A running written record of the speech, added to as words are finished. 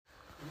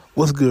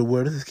What's good,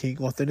 world? This is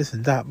King Arthur. This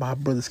is Not My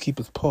Brother's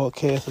Keepers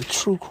podcast, a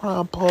true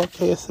crime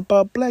podcast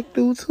about black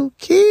dudes who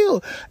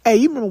kill. Hey,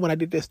 you remember when I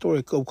did that story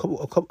a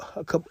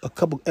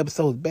couple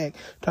episodes back,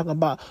 talking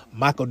about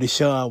Michael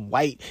Deshaun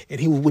White,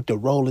 and he was with the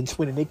Rolling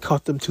Twin, and they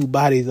caught them two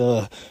bodies,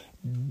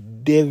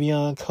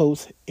 Devion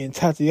Coates and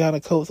Tatiana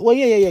Coates. Well,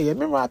 yeah.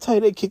 Remember I told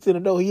you they kicked in the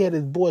door. He had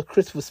his boy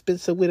Christopher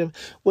Spencer with him.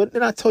 Well,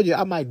 then I told you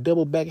I might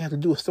double back and have to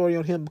do a story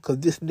on him because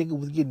this nigga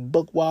was getting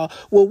buck wild.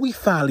 Well, we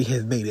finally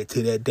has made it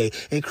to that day.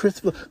 And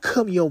Christopher,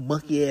 come your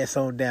monkey ass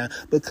on down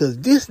because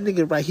this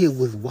nigga right here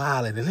was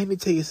wilding. And let me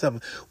tell you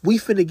something. We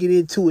finna get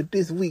into it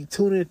this week.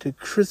 Tune in to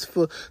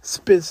Christopher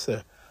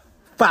Spencer.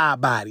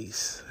 5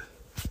 bodies.